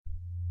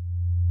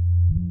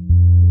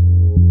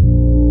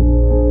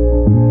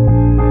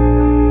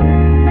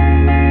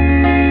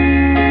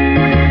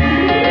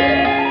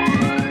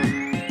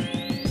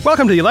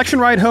Welcome to the election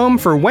ride home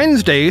for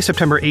Wednesday,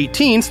 September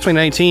 18th,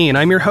 2019.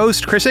 I'm your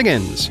host, Chris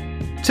Higgins.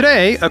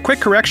 Today, a quick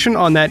correction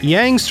on that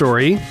Yang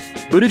story.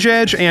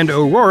 Buttigieg and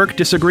O'Rourke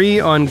disagree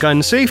on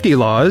gun safety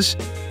laws.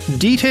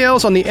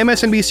 Details on the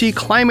MSNBC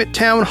Climate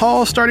Town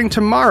Hall starting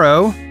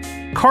tomorrow.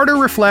 Carter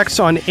reflects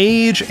on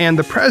age and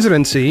the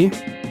presidency.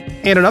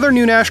 And another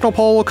new national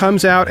poll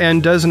comes out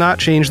and does not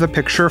change the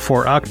picture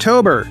for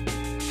October.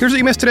 Here's what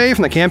you missed today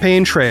from the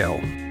campaign trail.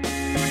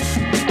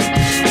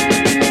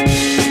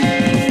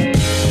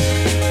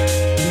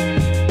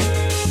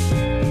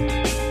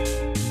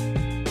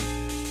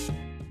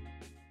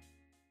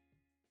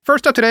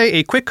 First up today,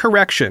 a quick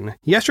correction.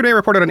 Yesterday I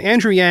reported on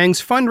Andrew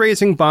Yang's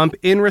fundraising bump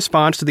in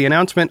response to the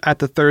announcement at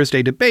the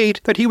Thursday debate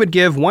that he would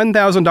give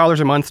 $1,000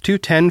 a month to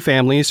 10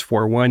 families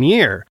for 1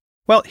 year.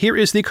 Well, here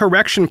is the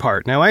correction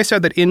part. Now, I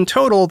said that in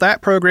total,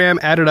 that program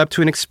added up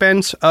to an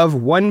expense of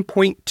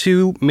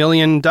 $1.2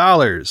 million.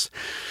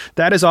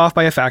 That is off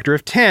by a factor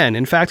of 10.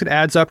 In fact, it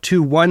adds up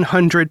to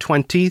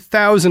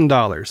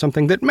 $120,000,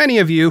 something that many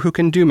of you who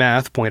can do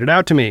math pointed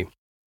out to me.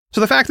 So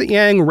the fact that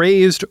Yang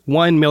raised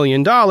 $1 million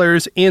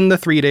in the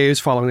 3 days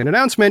following the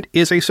announcement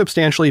is a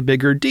substantially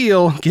bigger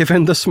deal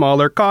given the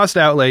smaller cost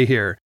outlay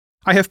here.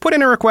 I have put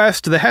in a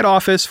request to the head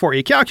office for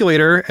a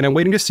calculator, and I'm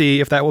waiting to see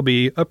if that will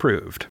be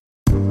approved.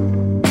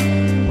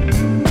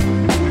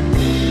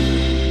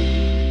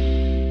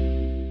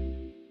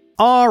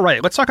 All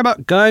right, let's talk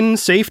about gun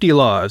safety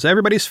laws,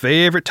 everybody's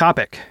favorite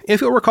topic.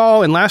 If you'll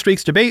recall, in last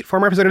week's debate,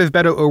 former Representative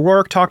Beto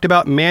O'Rourke talked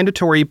about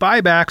mandatory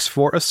buybacks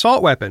for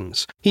assault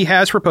weapons. He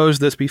has proposed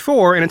this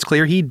before, and it's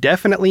clear he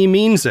definitely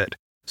means it.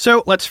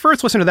 So let's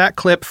first listen to that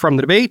clip from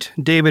the debate.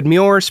 David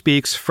Muir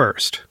speaks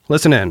first.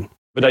 Listen in.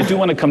 But I do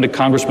want to come to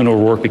Congressman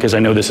O'Rourke because I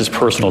know this is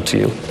personal to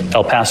you.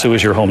 El Paso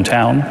is your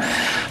hometown.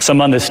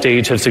 Some on this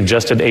stage have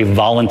suggested a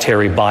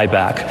voluntary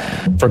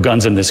buyback for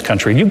guns in this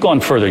country. You've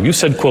gone further. You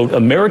said, quote,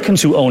 Americans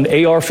who own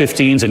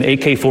AR-15s and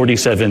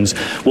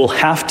AK-47s will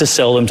have to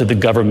sell them to the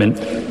government,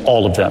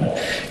 all of them.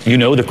 You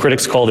know the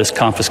critics call this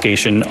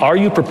confiscation. Are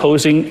you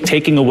proposing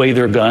taking away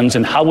their guns,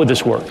 and how would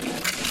this work?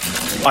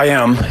 I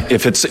am,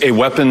 if it's a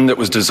weapon that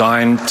was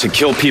designed to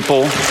kill people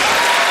on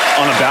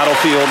a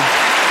battlefield.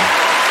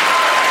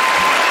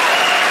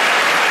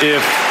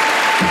 If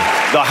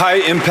the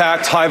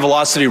high-impact,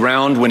 high-velocity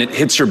round, when it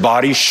hits your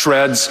body,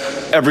 shreds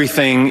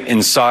everything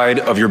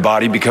inside of your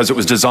body because it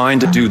was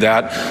designed to do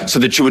that so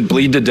that you would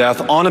bleed to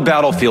death on a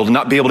battlefield and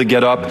not be able to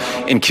get up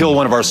and kill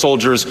one of our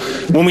soldiers.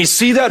 When we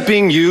see that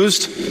being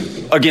used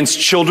against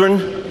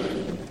children,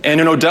 and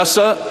in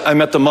Odessa, I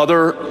met the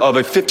mother of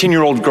a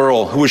 15-year-old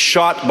girl who was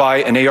shot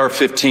by an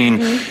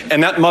AR-15,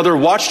 and that mother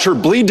watched her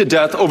bleed to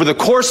death over the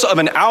course of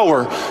an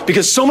hour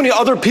because so many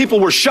other people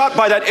were shot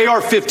by that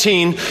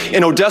AR-15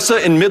 in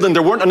Odessa and Midland.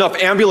 There weren't enough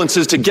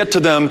ambulances to get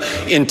to them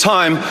in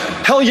time.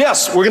 Hell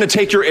yes, we're going to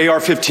take your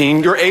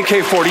AR-15, your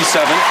AK-47.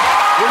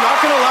 We're not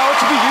going to allow it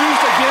to be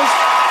used against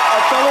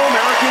our fellow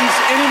Americans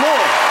anymore.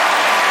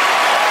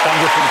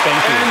 Congressman,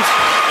 thank you. And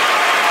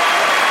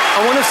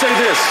I want to say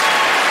this.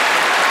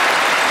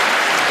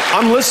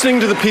 I'm listening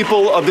to the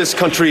people of this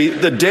country.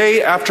 The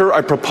day after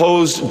I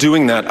proposed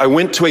doing that, I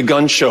went to a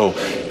gun show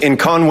in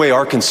Conway,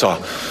 Arkansas,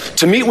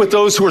 to meet with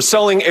those who are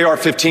selling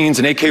AR-15s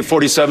and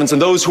AK-47s and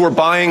those who are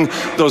buying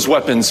those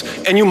weapons.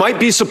 And you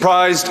might be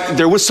surprised,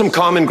 there was some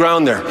common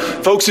ground there.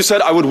 Folks who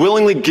said, I would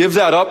willingly give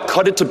that up,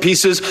 cut it to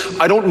pieces.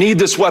 I don't need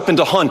this weapon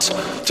to hunt,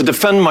 to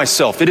defend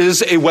myself. It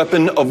is a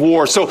weapon of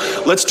war. So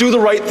let's do the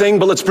right thing,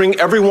 but let's bring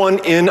everyone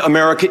in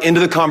America into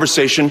the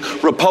conversation.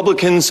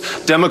 Republicans,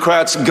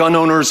 Democrats, gun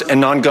owners,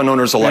 and non-gun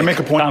owners alike. Can I make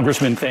a point?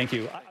 Congressman, thank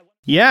you.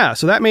 Yeah,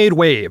 so that made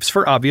waves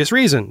for obvious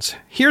reasons.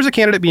 Here's a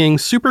candidate being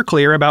super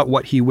clear about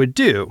what he would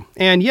do.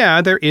 And yeah,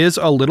 there is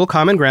a little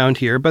common ground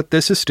here, but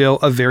this is still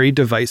a very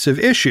divisive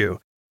issue.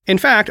 In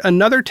fact,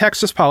 another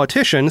Texas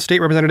politician,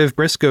 State Representative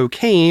Briscoe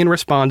Cain,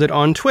 responded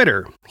on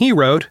Twitter. He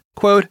wrote,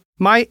 quote,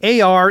 "My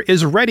AR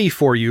is ready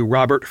for you,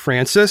 Robert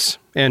Francis,"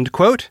 end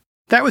quote.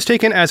 That was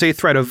taken as a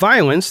threat of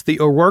violence.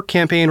 The O'Rourke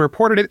campaign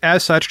reported it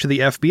as such to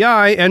the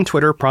FBI, and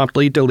Twitter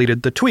promptly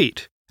deleted the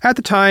tweet. At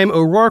the time,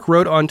 O'Rourke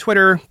wrote on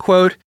Twitter,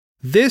 quote,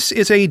 "This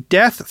is a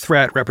death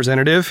threat,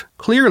 Representative.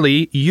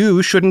 Clearly,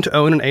 you shouldn't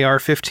own an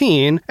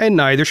AR-15, and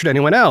neither should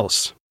anyone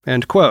else,"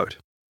 end quote.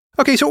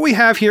 Okay, so what we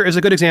have here is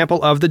a good example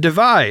of the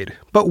divide.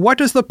 But what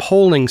does the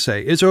polling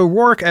say? Is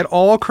O'Rourke at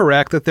all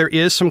correct that there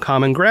is some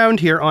common ground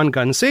here on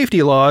gun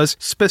safety laws,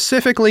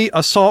 specifically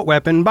assault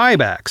weapon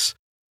buybacks?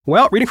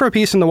 Well, reading from a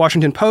piece in the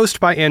Washington Post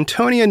by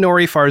Antonia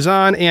Nori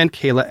Farzan and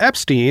Kayla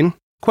Epstein,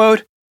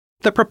 quote,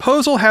 "The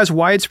proposal has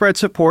widespread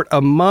support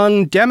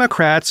among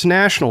Democrats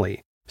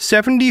nationally.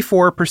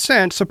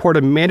 74% support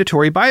a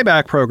mandatory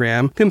buyback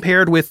program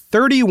compared with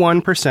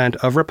 31%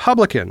 of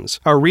Republicans,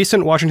 a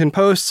recent Washington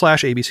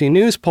Post/ABC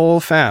News poll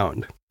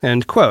found,"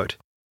 end quote.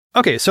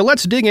 Okay, so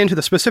let's dig into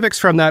the specifics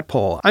from that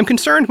poll. I'm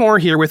concerned more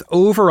here with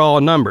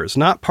overall numbers,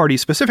 not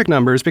party-specific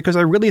numbers, because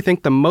I really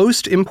think the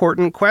most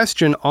important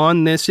question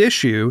on this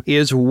issue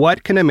is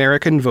what can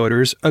American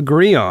voters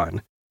agree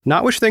on?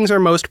 Not which things are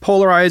most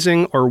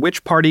polarizing or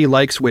which party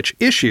likes which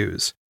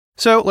issues.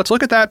 So let's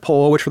look at that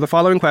poll, which for the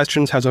following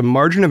questions has a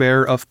margin of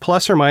error of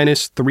plus or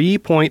minus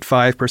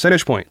 3.5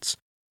 percentage points.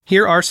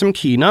 Here are some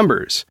key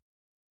numbers.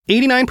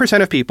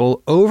 89% of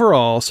people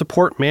overall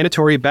support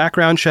mandatory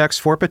background checks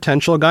for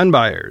potential gun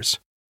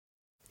buyers.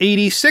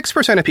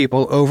 86% of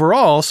people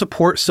overall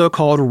support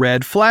so-called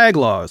red flag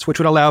laws, which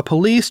would allow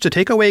police to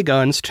take away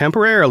guns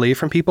temporarily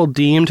from people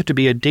deemed to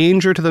be a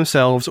danger to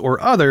themselves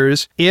or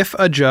others if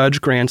a judge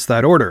grants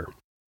that order.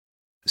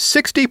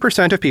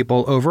 60% of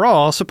people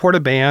overall support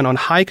a ban on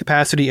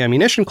high-capacity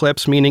ammunition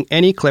clips, meaning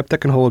any clip that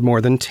can hold more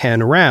than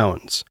 10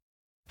 rounds.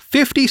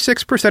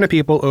 56% of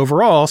people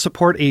overall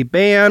support a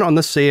ban on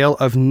the sale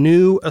of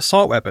new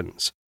assault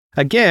weapons.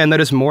 Again, that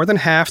is more than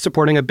half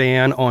supporting a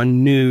ban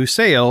on new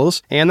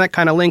sales, and that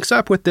kind of links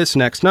up with this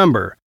next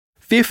number.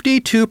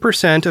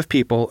 52% of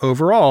people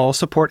overall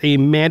support a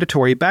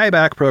mandatory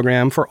buyback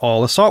program for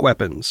all assault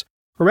weapons.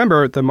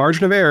 Remember, the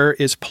margin of error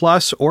is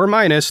plus or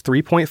minus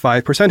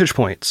 3.5 percentage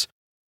points.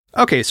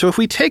 Okay, so if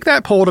we take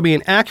that poll to be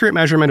an accurate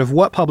measurement of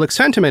what public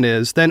sentiment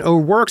is, then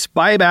O'Rourke's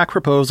buyback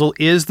proposal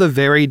is the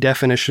very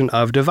definition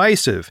of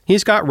divisive.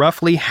 He's got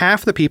roughly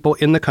half the people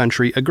in the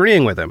country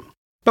agreeing with him.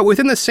 But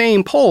within the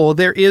same poll,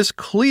 there is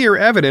clear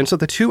evidence that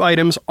the two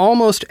items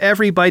almost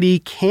everybody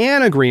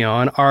can agree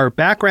on are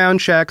background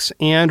checks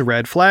and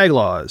red flag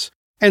laws.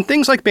 And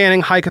things like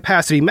banning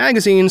high-capacity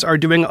magazines are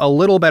doing a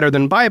little better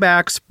than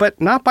buybacks, but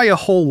not by a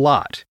whole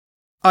lot.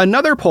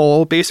 Another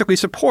poll basically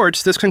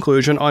supports this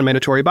conclusion on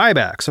mandatory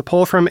buybacks. A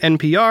poll from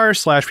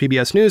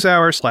NPR/PBS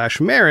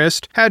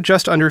NewsHour/Marist had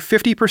just under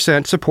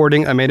 50%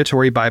 supporting a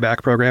mandatory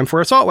buyback program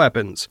for assault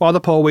weapons, while the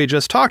poll we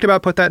just talked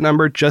about put that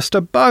number just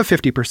above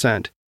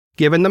 50%.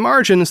 Given the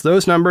margins,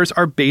 those numbers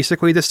are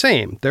basically the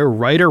same. They're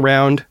right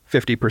around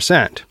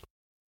 50%.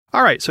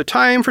 All right, so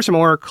time for some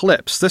more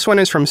clips. This one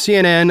is from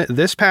CNN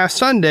this past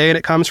Sunday, and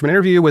it comes from an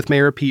interview with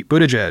Mayor Pete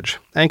Buttigieg.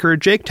 Anchor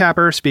Jake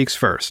Tapper speaks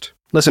first.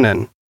 Listen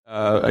in.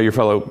 Your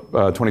fellow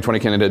 2020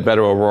 candidate, Beto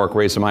O'Rourke,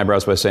 raised some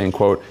eyebrows by saying,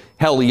 quote,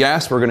 hell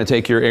yes, we're going to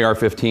take your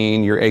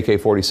AR-15, your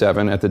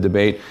AK-47 at the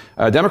debate.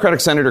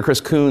 Democratic Senator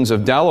Chris Coons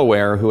of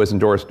Delaware, who has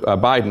endorsed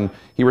Biden,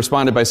 he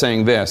responded by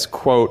saying this,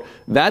 quote,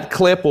 that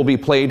clip will be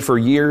played for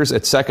years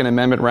at Second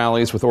Amendment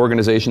rallies with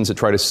organizations that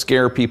try to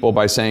scare people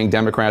by saying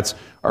Democrats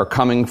are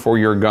coming for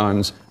your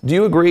guns. Do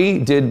you agree?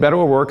 Did Beto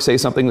O'Rourke say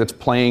something that's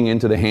playing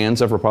into the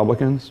hands of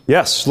Republicans?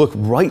 Yes. Look,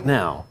 right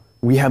now,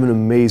 we have an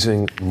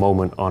amazing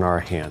moment on our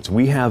hands.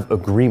 We have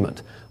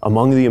agreement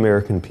among the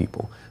American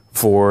people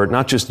for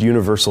not just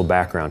universal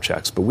background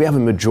checks, but we have a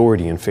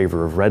majority in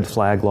favor of red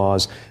flag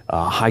laws,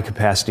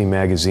 high-capacity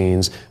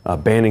magazines,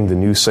 banning the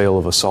new sale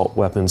of assault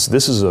weapons.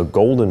 This is a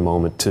golden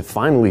moment to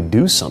finally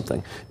do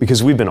something,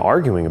 because we've been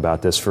arguing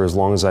about this for as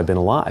long as I've been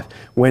alive.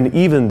 When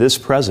even this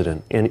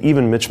president and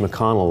even Mitch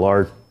McConnell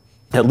are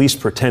at least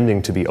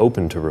pretending to be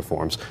open to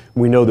reforms,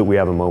 we know that we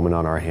have a moment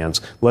on our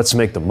hands. Let's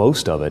make the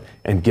most of it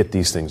and get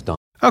these things done.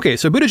 Okay,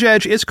 so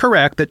Buttigieg is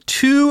correct that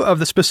two of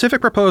the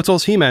specific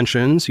proposals he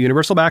mentions,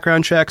 universal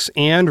background checks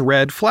and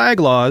red flag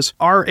laws,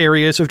 are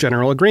areas of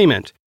general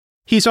agreement.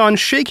 He's on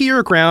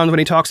shakier ground when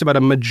he talks about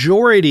a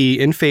majority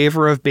in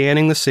favor of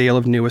banning the sale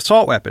of new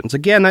assault weapons.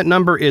 Again, that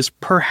number is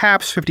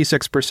perhaps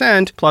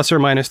 56%, plus or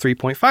minus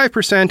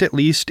 3.5%, at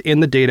least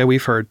in the data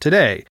we've heard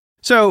today.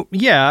 So,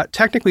 yeah,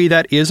 technically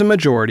that is a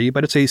majority,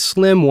 but it's a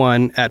slim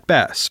one at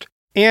best.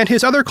 And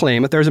his other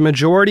claim that there's a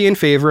majority in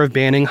favor of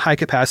banning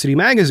high-capacity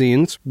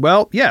magazines,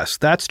 well, yes,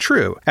 that's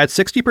true, at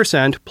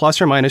 60%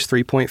 plus or minus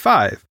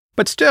 3.5.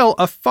 But still,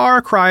 a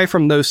far cry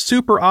from those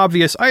super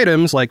obvious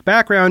items like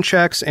background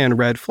checks and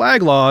red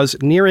flag laws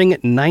nearing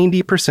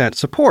 90%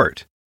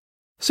 support.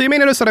 So you may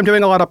notice that I'm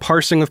doing a lot of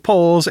parsing of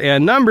polls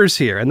and numbers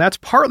here, and that's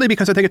partly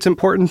because I think it's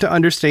important to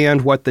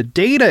understand what the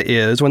data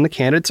is when the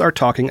candidates are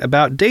talking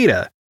about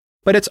data.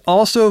 But it's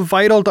also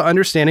vital to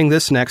understanding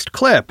this next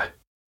clip.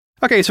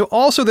 Okay, so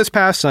also this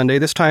past Sunday,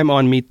 this time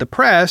on Meet the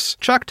Press,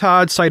 Chuck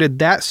Todd cited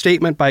that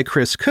statement by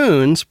Chris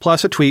Coons,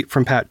 plus a tweet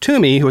from Pat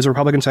Toomey, who is a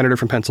Republican senator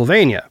from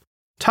Pennsylvania.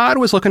 Todd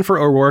was looking for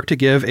O'Rourke to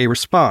give a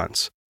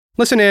response.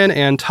 Listen in,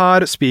 and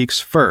Todd speaks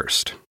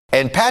first.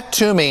 And Pat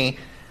Toomey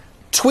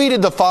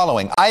tweeted the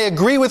following: I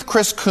agree with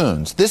Chris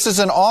Coons. This is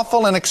an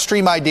awful and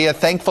extreme idea.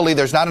 Thankfully,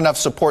 there's not enough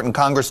support in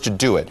Congress to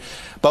do it.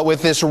 But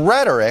with this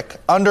rhetoric,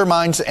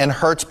 undermines and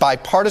hurts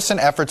bipartisan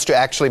efforts to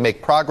actually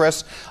make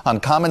progress on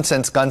common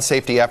sense gun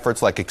safety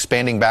efforts like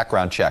expanding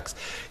background checks.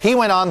 He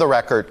went on the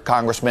record,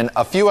 Congressman.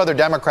 A few other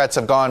Democrats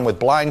have gone with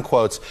blind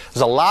quotes.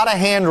 There's a lot of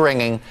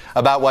hand-wringing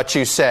about what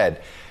you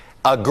said.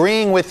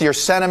 Agreeing with your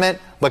sentiment,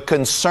 but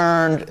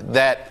concerned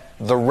that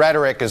the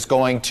rhetoric is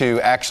going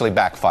to actually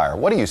backfire.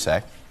 What do you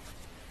say?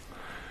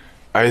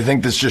 I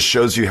think this just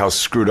shows you how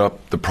screwed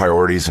up the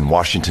priorities in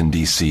Washington,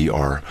 D.C.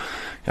 are.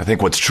 I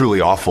think what's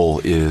truly awful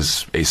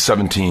is a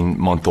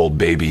 17-month-old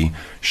baby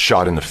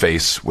shot in the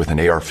face with an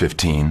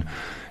AR-15,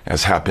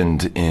 as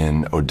happened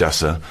in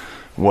Odessa.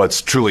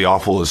 What's truly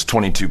awful is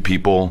 22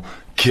 people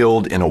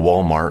killed in a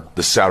Walmart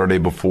the Saturday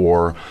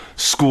before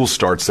school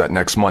starts that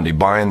next Monday,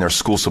 buying their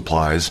school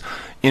supplies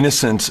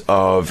innocent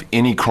of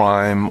any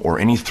crime or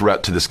any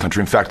threat to this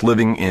country. In fact,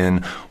 living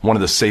in one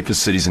of the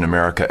safest cities in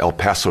America, El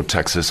Paso,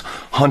 Texas,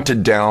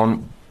 hunted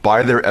down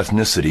by their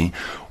ethnicity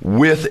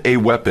with a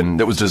weapon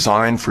that was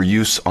designed for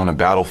use on a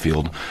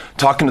battlefield.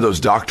 Talking to those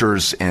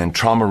doctors and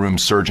trauma room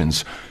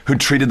surgeons who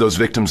treated those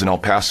victims in El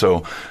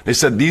Paso, they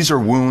said these are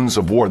wounds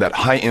of war. That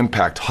high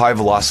impact, high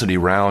velocity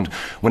round,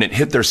 when it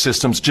hit their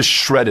systems, just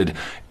shredded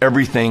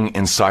everything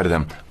inside of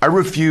them. I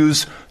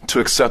refuse to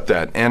accept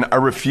that, and I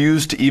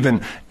refuse to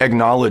even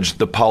acknowledge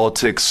the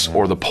politics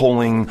or the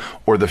polling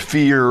or the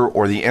fear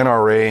or the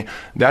NRA.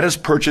 That has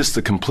purchased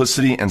the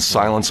complicity and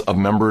silence of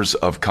members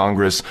of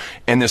Congress,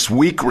 and this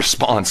weak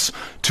response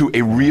to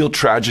a real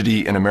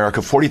tragedy in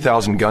America,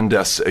 40,000 gun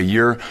deaths a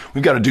year.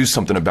 We've got to do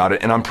something about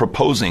it, and I'm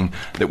proposing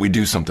that we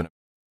do something.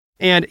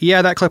 And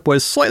yeah, that clip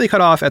was slightly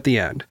cut off at the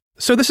end.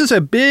 So this is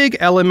a big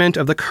element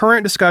of the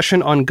current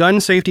discussion on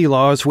gun safety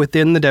laws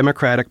within the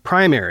Democratic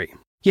primary.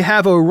 You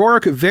have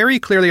O'Rourke very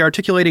clearly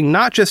articulating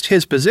not just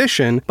his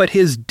position, but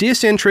his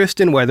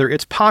disinterest in whether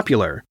it's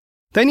popular.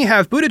 Then you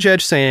have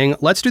Buttigieg saying,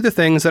 let's do the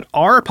things that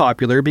are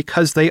popular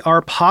because they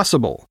are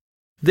possible.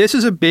 This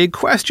is a big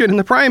question in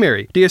the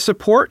primary. Do you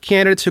support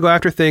candidates who go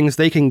after things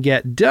they can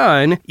get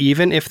done,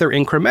 even if they're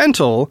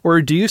incremental,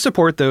 or do you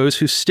support those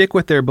who stick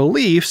with their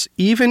beliefs,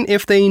 even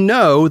if they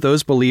know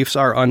those beliefs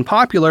are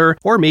unpopular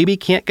or maybe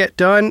can't get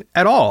done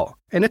at all?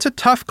 And it's a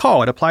tough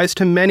call. It applies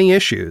to many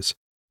issues.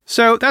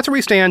 So that's where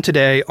we stand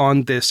today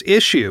on this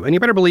issue, and you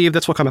better believe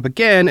this will come up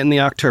again in the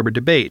October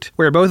debate,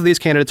 where both of these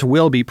candidates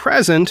will be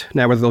present.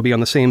 Now, whether they'll be on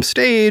the same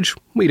stage,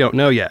 we don't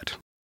know yet.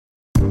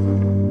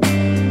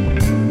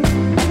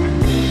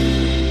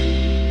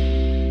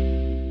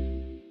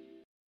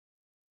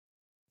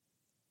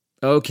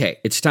 Okay,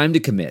 it's time to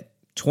commit.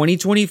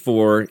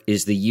 2024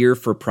 is the year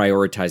for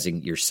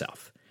prioritizing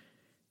yourself.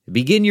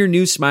 Begin your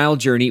new smile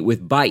journey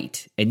with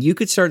Byte, and you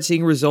could start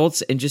seeing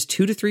results in just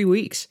 2 to 3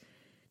 weeks.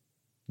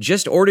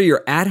 Just order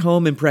your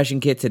at-home impression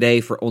kit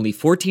today for only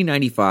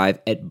 $14.95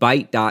 at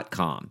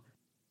Byte.com.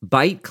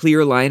 Byte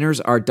clear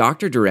liners are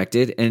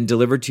doctor-directed and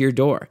delivered to your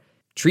door.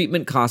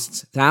 Treatment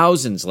costs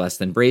thousands less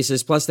than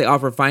braces, plus they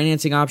offer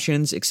financing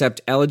options, accept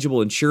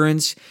eligible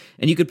insurance,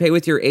 and you could pay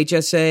with your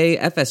HSA,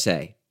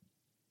 FSA.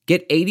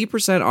 Get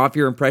 80% off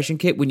your impression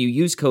kit when you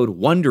use code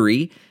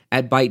WONDERY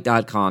at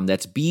Byte.com.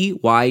 That's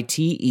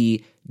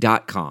BYTE.com.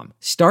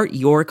 Start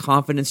your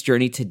confidence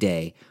journey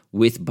today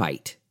with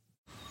Byte.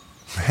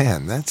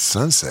 Man, that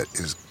sunset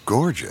is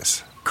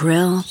gorgeous.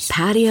 Grill,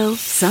 patio,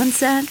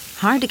 sunset.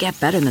 Hard to get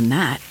better than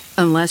that.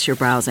 Unless you're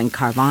browsing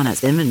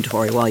Carvana's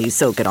inventory while you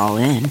soak it all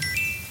in.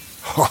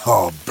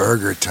 Oh,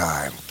 burger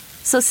time.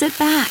 So sit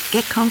back,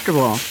 get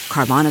comfortable.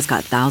 Carvana's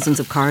got thousands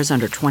of cars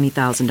under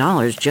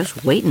 $20,000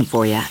 just waiting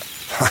for you.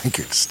 I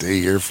could stay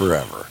here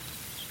forever.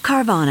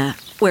 Carvana,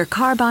 where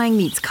car buying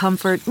meets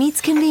comfort, meets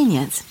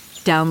convenience.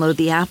 Download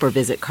the app or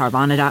visit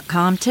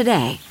Carvana.com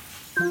today.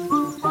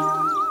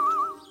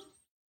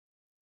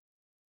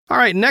 All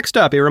right, next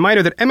up, a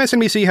reminder that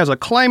MSNBC has a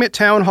climate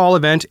town hall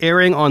event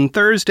airing on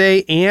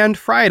Thursday and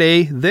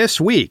Friday this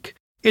week.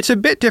 It's a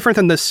bit different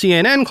than the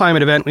CNN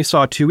climate event we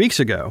saw 2 weeks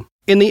ago.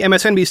 In the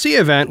MSNBC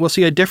event, we'll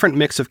see a different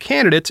mix of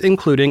candidates,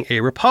 including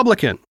a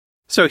Republican.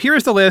 So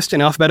here's the list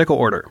in alphabetical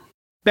order.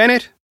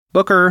 Bennett,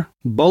 Booker,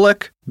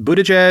 Bullock,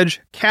 Buttigieg,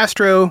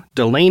 Castro,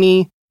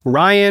 Delaney,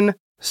 Ryan,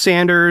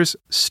 Sanders,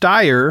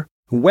 Steyer,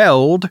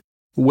 Weld,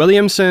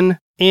 Williamson,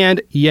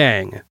 and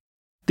Yang.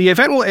 The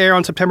event will air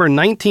on September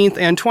 19th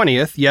and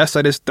 20th, yes,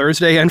 that is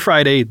Thursday and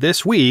Friday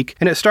this week,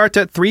 and it starts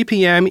at 3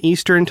 p.m.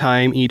 Eastern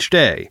Time each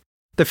day.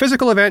 The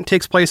physical event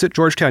takes place at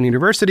Georgetown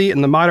University,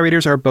 and the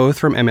moderators are both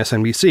from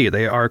MSNBC.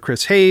 They are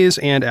Chris Hayes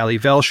and Ali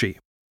Velshi.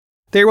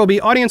 There will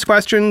be audience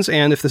questions,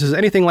 and if this is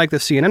anything like the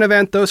CNN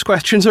event, those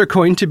questions are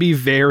going to be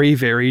very,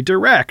 very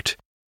direct.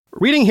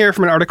 Reading here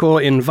from an article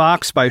in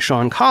Vox by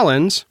Sean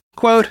Collins,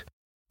 quote,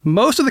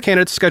 most of the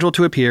candidates scheduled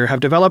to appear have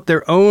developed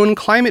their own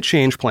climate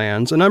change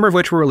plans, a number of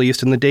which were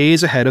released in the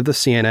days ahead of the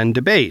CNN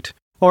debate.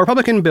 While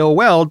Republican Bill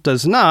Weld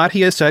does not,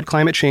 he has said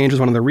climate change is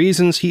one of the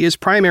reasons he is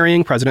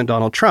primarying President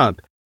Donald Trump.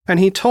 And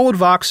he told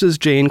Vox's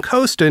Jane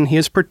Coaston he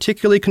is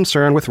particularly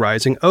concerned with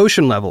rising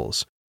ocean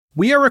levels.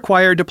 We are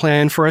required to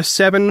plan for a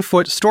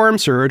 7-foot storm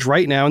surge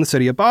right now in the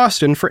city of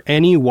Boston for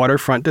any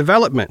waterfront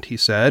development, he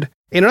said.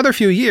 In another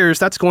few years,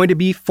 that's going to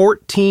be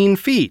 14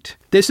 feet.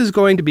 This is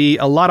going to be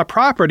a lot of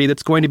property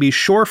that's going to be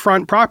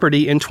shorefront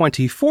property in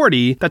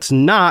 2040 that's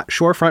not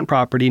shorefront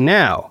property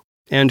now.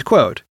 End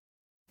quote.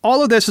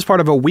 All of this is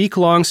part of a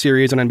week-long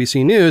series on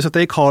NBC News that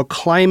they call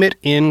Climate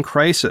in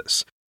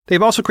Crisis.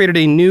 They've also created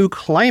a new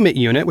climate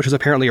unit, which is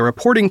apparently a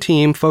reporting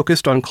team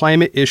focused on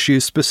climate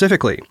issues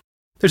specifically.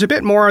 There's a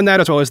bit more on that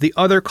as well as the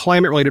other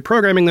climate-related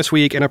programming this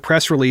week in a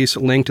press release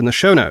linked in the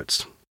show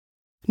notes.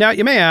 Now,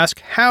 you may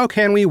ask, how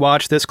can we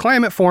watch this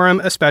climate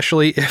forum,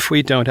 especially if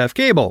we don't have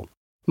cable?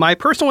 My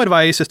personal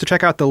advice is to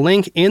check out the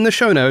link in the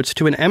show notes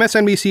to an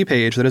MSNBC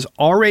page that is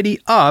already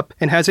up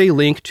and has a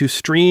link to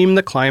stream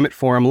the climate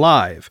forum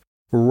live.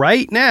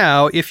 Right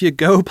now, if you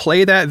go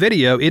play that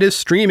video, it is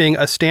streaming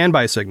a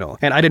standby signal,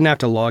 and I didn't have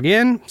to log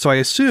in, so I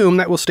assume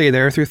that will stay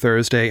there through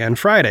Thursday and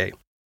Friday.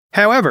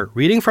 However,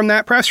 reading from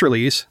that press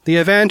release, the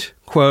event,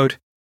 quote,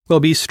 will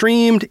be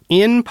streamed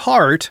in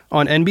part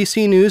on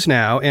NBC News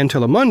Now and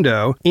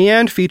Telemundo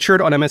and featured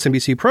on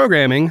MSNBC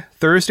programming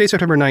Thursday,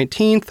 September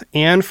 19th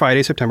and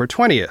Friday, September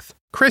 20th.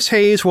 Chris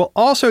Hayes will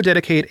also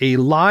dedicate a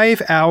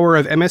live hour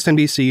of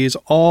MSNBC's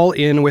All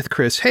In with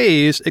Chris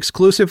Hayes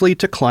exclusively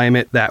to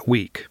climate that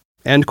week.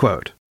 End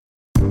quote.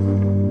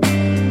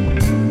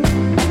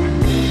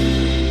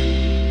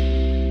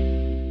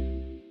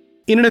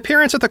 In an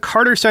appearance at the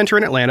Carter Center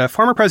in Atlanta,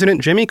 former President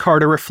Jimmy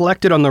Carter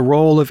reflected on the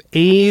role of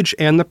age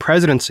and the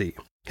presidency.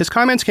 His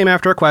comments came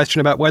after a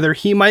question about whether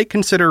he might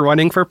consider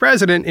running for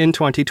president in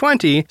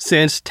 2020,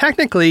 since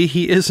technically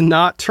he is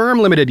not term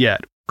limited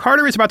yet.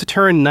 Carter is about to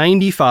turn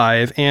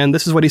 95, and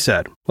this is what he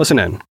said. Listen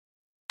in.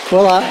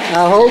 Well,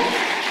 I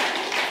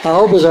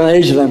hope there's an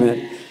age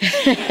limit.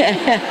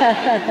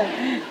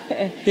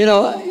 You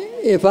know,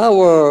 if I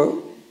were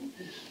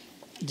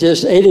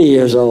just 80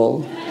 years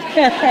old,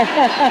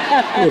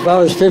 if I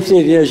was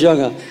 15 years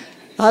younger,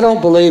 I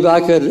don't believe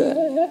I could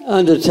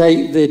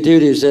undertake the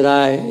duties that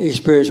I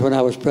experienced when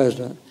I was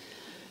president.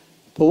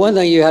 But one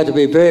thing, you have to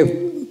be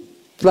very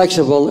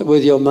flexible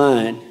with your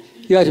mind.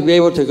 You have to be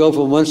able to go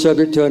from one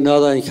subject to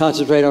another and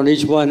concentrate on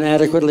each one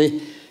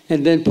adequately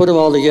and then put them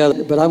all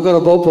together. But I'm going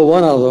to vote for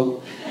one of them,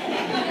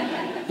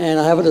 and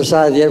I haven't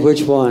decided yet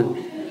which one.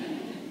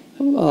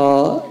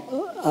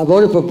 I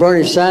voted for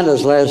Bernie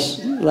Sanders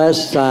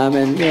last time,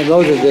 and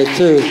Rosa did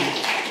too.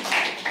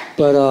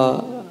 But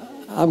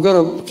I'm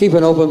going to keep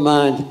an open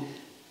mind.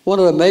 One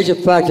of the major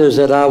factors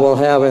that I will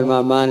have in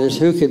my mind is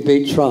who can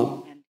beat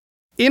Trump.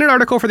 In an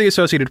article for the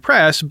Associated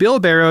Press, Bill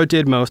Barrow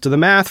did most of the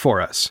math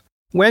for us.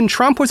 When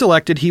Trump was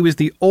elected, he was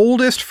the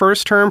oldest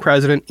first-term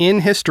president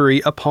in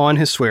history upon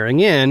his swearing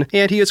in,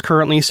 and he is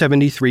currently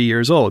 73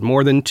 years old,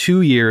 more than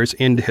 2 years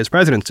into his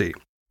presidency.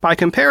 By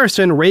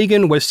comparison,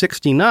 Reagan was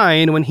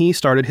 69 when he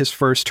started his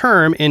first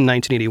term in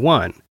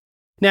 1981.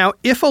 Now,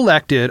 if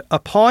elected,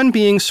 upon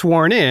being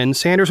sworn in,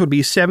 Sanders would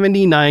be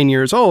 79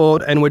 years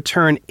old and would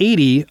turn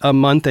 80 a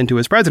month into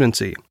his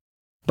presidency.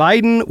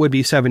 Biden would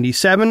be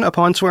 77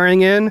 upon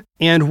swearing in,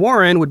 and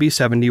Warren would be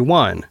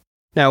 71.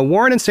 Now,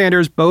 Warren and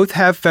Sanders both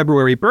have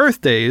February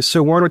birthdays,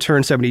 so Warren would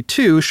turn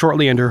 72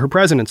 shortly into her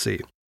presidency.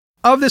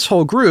 Of this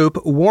whole group,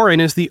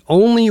 Warren is the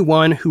only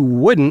one who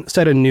wouldn't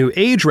set a new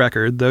age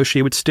record, though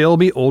she would still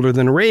be older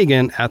than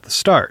Reagan at the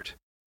start.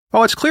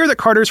 While it's clear that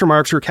Carter's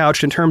remarks were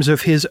couched in terms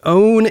of his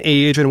own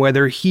age and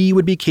whether he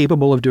would be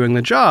capable of doing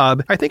the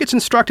job, I think it's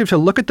instructive to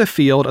look at the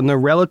field and the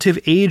relative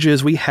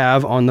ages we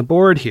have on the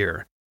board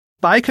here.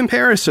 By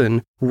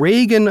comparison,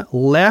 Reagan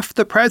left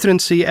the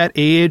presidency at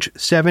age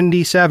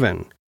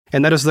 77,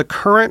 and that is the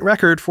current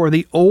record for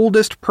the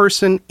oldest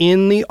person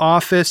in the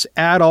office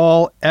at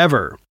all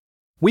ever.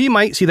 We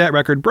might see that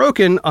record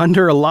broken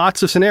under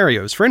lots of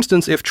scenarios. For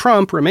instance, if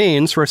Trump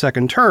remains for a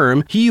second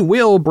term, he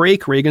will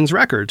break Reagan's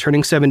record,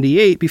 turning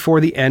 78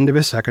 before the end of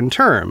his second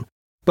term.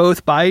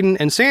 Both Biden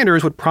and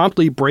Sanders would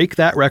promptly break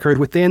that record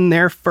within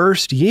their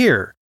first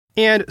year.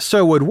 And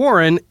so would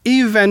Warren,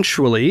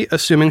 eventually,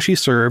 assuming she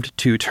served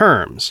 2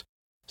 terms.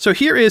 So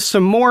here is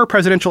some more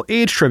presidential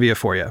age trivia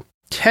for you.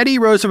 Teddy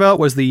Roosevelt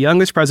was the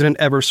youngest president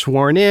ever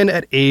sworn in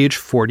at age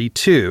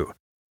 42.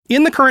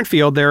 In the current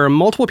field, there are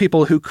multiple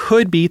people who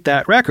could beat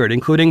that record,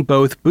 including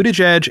both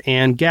Buttigieg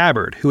and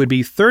Gabbard, who would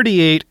be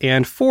 38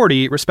 and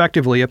 40,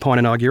 respectively, upon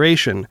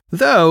inauguration.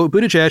 Though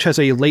Buttigieg has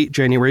a late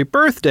January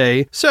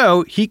birthday,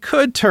 so he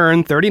could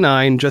turn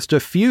 39 just a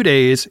few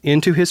days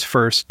into his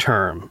first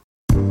term.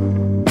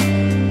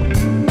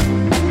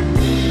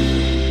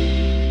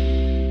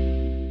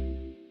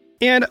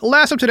 And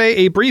last up today,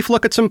 a brief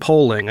look at some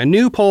polling. A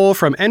new poll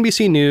from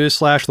NBC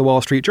News/The Wall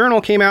Street Journal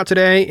came out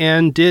today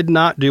and did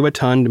not do a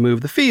ton to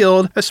move the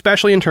field,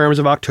 especially in terms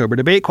of October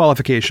debate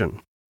qualification.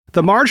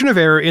 The margin of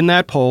error in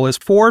that poll is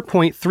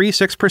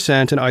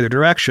 4.36% in either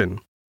direction.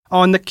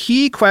 On the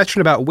key question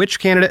about which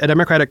candidate a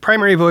Democratic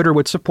primary voter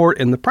would support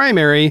in the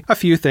primary, a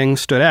few things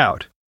stood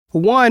out.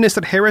 One is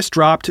that Harris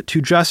dropped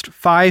to just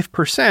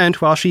 5%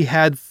 while she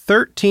had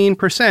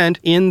 13%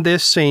 in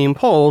this same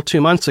poll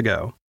 2 months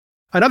ago.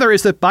 Another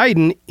is that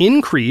Biden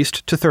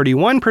increased to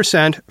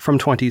 31% from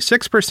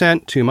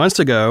 26% 2 months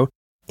ago,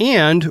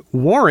 and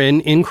Warren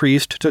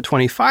increased to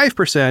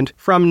 25%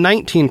 from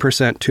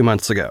 19% 2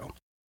 months ago.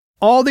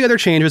 All the other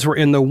changes were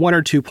in the 1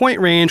 or 2 point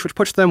range, which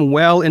puts them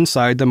well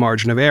inside the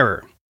margin of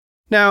error.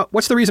 Now,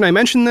 what's the reason I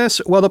mention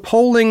this? Well, the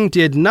polling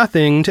did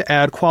nothing to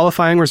add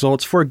qualifying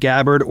results for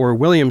Gabbard or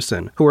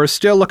Williamson, who are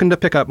still looking to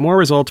pick up more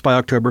results by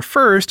October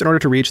 1st in order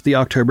to reach the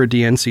October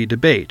DNC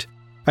debate.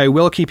 I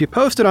will keep you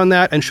posted on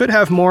that and should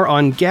have more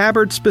on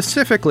Gabbard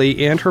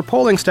specifically and her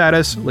polling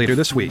status later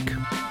this week.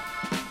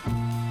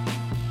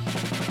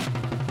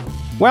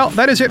 Well,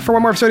 that is it for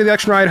one more episode of The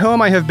Action Ride Home.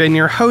 I have been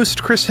your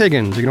host, Chris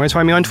Higgins. You can always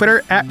find me on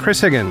Twitter at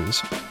Chris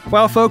Higgins.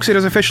 Well, folks, it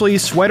is officially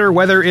sweater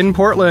weather in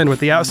Portland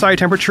with the outside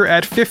temperature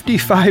at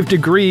 55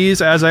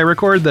 degrees as I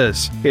record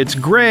this. It's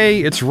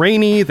gray, it's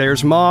rainy,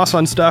 there's moss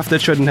on stuff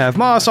that shouldn't have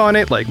moss on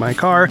it, like my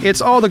car.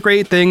 It's all the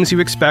great things you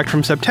expect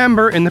from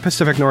September in the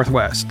Pacific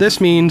Northwest.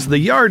 This means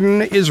the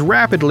Yarden is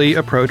rapidly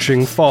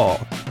approaching fall.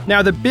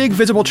 Now, the big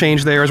visible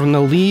change there is when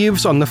the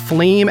leaves on the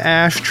flame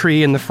ash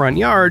tree in the front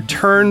yard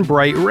turn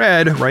bright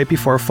red right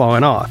before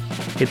falling off.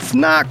 It's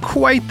not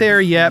quite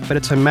there yet, but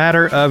it's a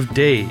matter of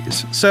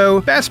days.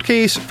 So, best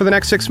case for the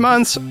next 6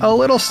 months, a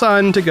little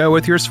sun to go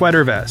with your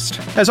sweater vest.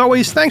 As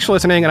always, thanks for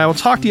listening, and I will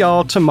talk to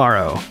y'all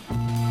tomorrow.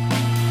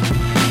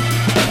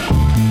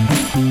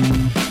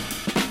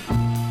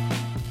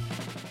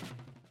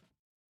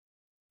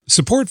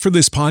 Support for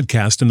this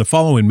podcast and the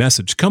following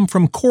message come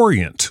from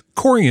Corient.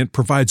 Corient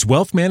provides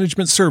wealth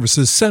management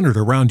services centered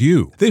around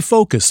you. They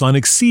focus on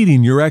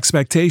exceeding your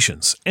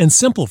expectations and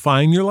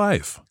simplifying your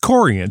life.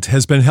 Corient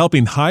has been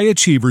helping high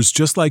achievers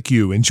just like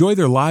you enjoy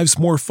their lives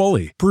more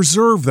fully,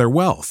 preserve their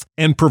wealth,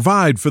 and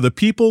provide for the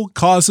people,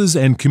 causes,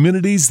 and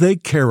communities they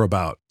care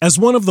about. As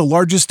one of the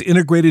largest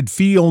integrated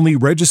fee-only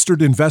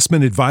registered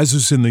investment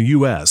advisors in the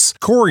U.S.,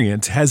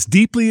 Corient has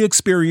deeply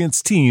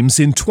experienced teams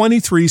in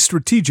 23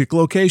 strategic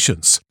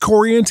locations.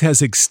 Corient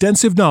has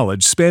extensive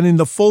knowledge spanning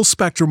the full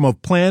spectrum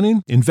of planning,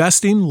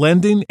 investing,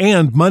 lending,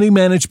 and money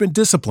management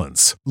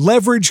disciplines.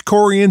 Leverage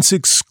Corient's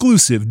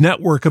exclusive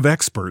network of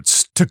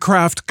experts to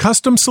craft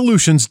custom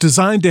solutions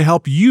designed to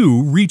help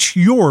you reach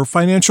your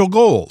financial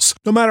goals,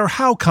 no matter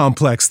how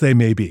complex they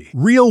may be.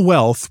 Real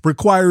wealth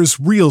requires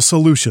real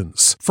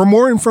solutions. For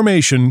more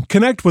information,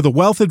 connect with a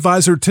wealth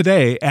advisor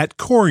today at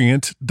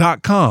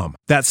Corient.com.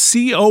 That's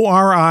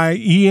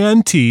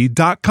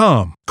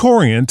Corient.com.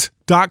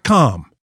 Corient.com.